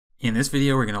In this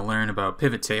video, we're going to learn about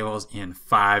pivot tables in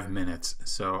 5 minutes.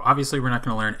 So obviously we're not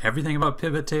going to learn everything about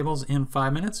pivot tables in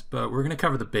 5 minutes, but we're going to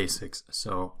cover the basics.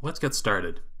 So let's get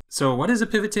started. So what is a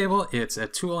pivot table? It's a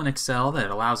tool in Excel that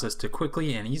allows us to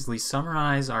quickly and easily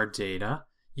summarize our data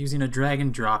using a drag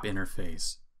and drop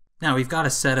interface. Now we've got a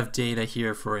set of data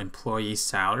here for employee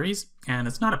salaries, and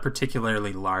it's not a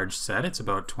particularly large set. It's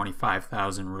about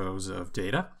 25,000 rows of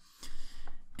data.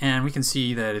 And we can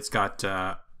see that it's got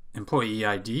employee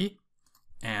ID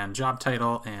and job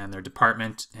title and their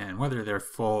department and whether they're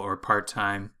full or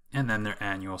part-time, and then their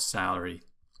annual salary.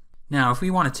 Now if we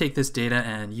want to take this data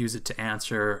and use it to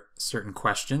answer certain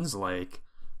questions like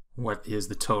what is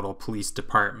the total police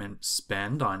department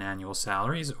spend on annual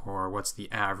salaries, or what's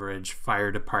the average fire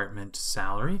department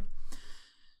salary,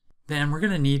 then we're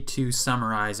going to need to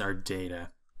summarize our data.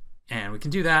 And we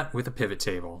can do that with a pivot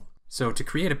table. So to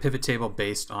create a pivot table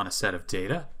based on a set of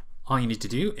data, all you need to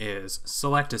do is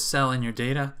select a cell in your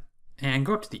data and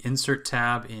go up to the Insert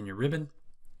tab in your ribbon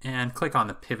and click on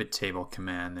the Pivot Table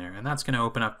command there. And that's going to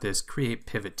open up this Create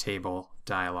Pivot Table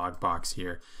dialog box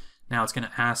here. Now it's going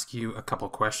to ask you a couple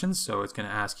questions. So it's going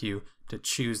to ask you to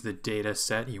choose the data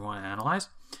set you want to analyze.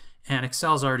 And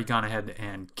Excel's already gone ahead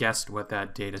and guessed what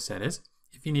that data set is.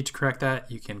 If you need to correct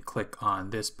that, you can click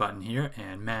on this button here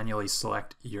and manually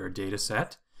select your data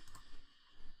set.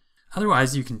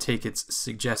 Otherwise, you can take its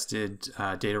suggested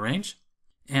data range.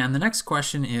 And the next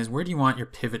question is, where do you want your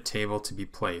pivot table to be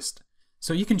placed?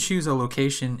 So you can choose a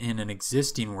location in an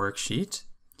existing worksheet.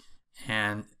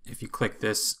 And if you click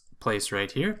this place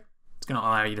right here, it's going to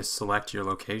allow you to select your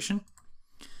location.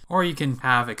 Or you can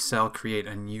have Excel create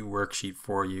a new worksheet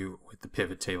for you with the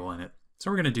pivot table in it. So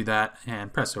we're going to do that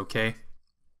and press OK.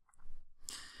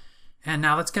 And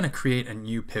now that's going to create a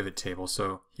new pivot table.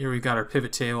 So here we've got our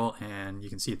pivot table and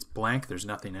you can see it's blank, there's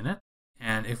nothing in it.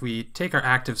 And if we take our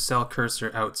active cell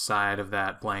cursor outside of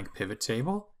that blank pivot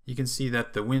table, you can see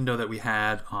that the window that we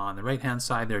had on the right hand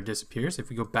side there disappears.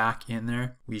 If we go back in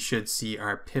there, we should see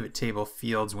our pivot table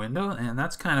fields window, and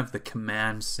that's kind of the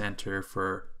command center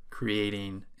for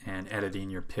creating and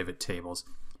editing your pivot tables.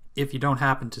 If you don't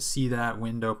happen to see that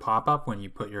window pop up when you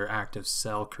put your active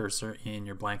cell cursor in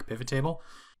your blank pivot table,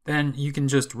 then you can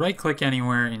just right-click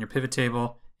anywhere in your pivot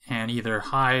table and either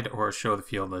hide or show the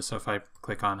field list. So if I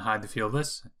click on hide the field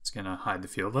list, it's going to hide the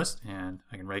field list, and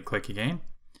I can right-click again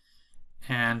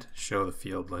and show the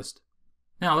field list.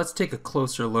 Now let's take a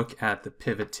closer look at the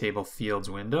pivot table fields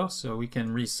window. So we can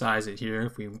resize it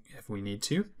here if we need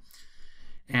to.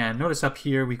 And notice up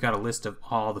here we've got a list of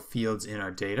all the fields in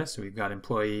our data. So we've got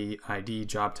employee ID,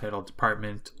 job title,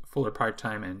 department, full or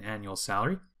part-time, and annual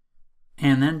salary.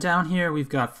 And then down here we've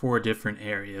got 4 different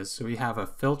areas. So we have a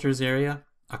filters area,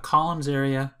 a columns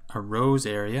area, a rows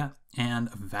area, and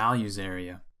a values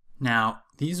area. Now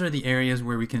these are the areas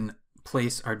where we can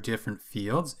place our different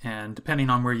fields, and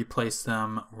depending on where you place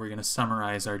them, we're going to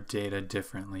summarize our data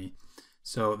differently.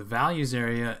 So the values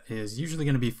area is usually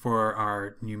going to be for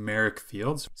our numeric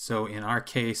fields. So in our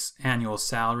case, annual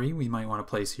salary we might want to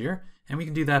place here, and we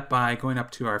can do that by going up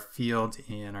to our field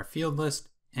in our field list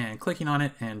and clicking on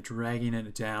it and dragging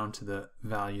it down to the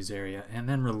values area and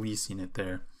then releasing it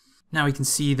there. Now we can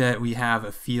see that we have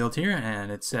a field here and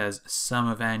it says sum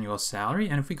of annual salary,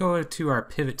 and if we go to our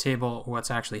pivot table, what's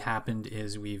actually happened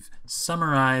is we've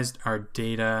summarized our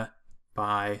data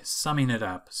by summing it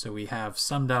up. So we have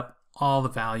summed up all the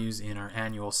values in our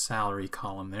annual salary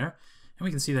column there, and we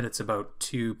can see that it's about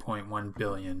 2.1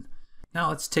 billion. Now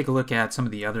let's take a look at some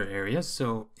of the other areas.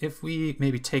 So if we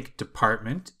maybe take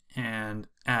department and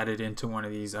add it into one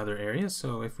of these other areas,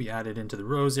 so if we add it into the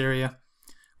rows area,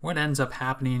 what ends up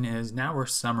happening is now we're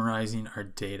summarizing our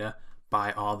data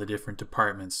by all the different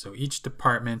departments. So each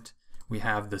department, we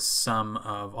have the sum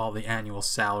of all the annual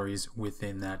salaries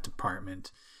within that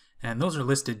department. And those are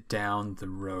listed down the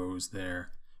rows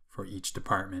there for each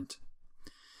department.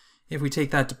 If we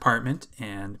take that department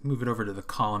and move it over to the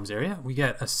columns area, we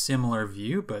get a similar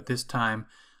view, but this time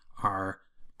our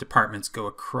departments go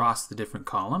across the different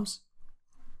columns.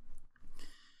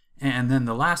 And then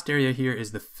the last area here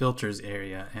is the filters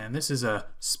area, and this is a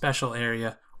special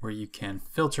area where you can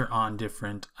filter on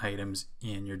different items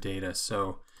in your data.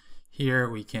 So here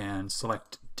we can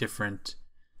select different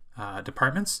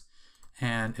departments,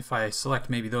 and if I select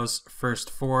maybe those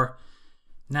first 4,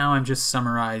 now I'm just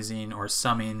summarizing or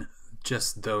summing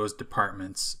just those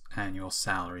departments' annual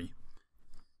salary.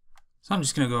 So I'm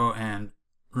just going to go and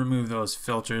remove those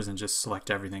filters and just select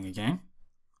everything again.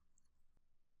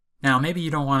 Now maybe you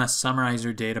don't want to summarize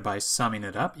your data by summing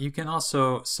it up. You can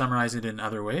also summarize it in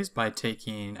other ways by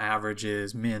taking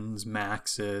averages, mins,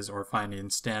 maxes, or finding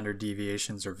standard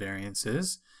deviations or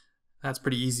variances. That's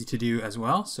pretty easy to do as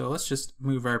well. So let's just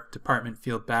move our department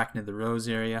field back into the rows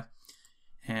area.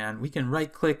 And we can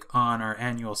right click on our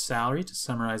annual salary to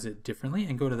summarize it differently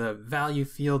and go to the value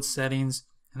field settings.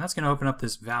 And that's going to open up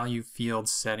this value field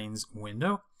settings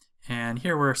window. And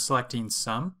here we're selecting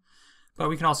sum, but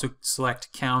we can also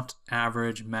select count,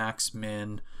 average, max,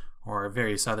 min, or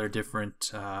various other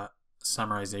different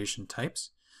summarization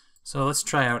types. So let's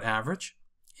try out average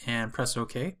and press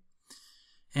OK.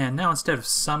 And now instead of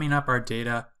summing up our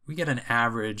data, we get an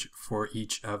average for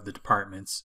each of the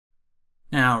departments.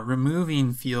 Now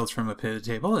removing fields from a pivot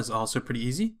table is also pretty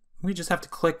easy. We just have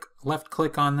to left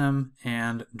click on them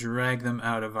and drag them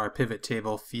out of our pivot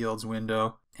table fields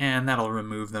window, and that'll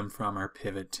remove them from our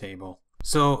pivot table.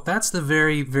 So that's the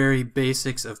very, very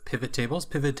basics of pivot tables.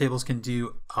 Pivot tables can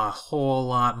do a whole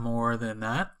lot more than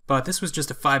that, but this was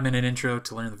just a 5-minute intro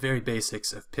to learn the very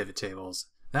basics of pivot tables.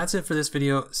 That's it for this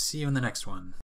video. See you in the next one.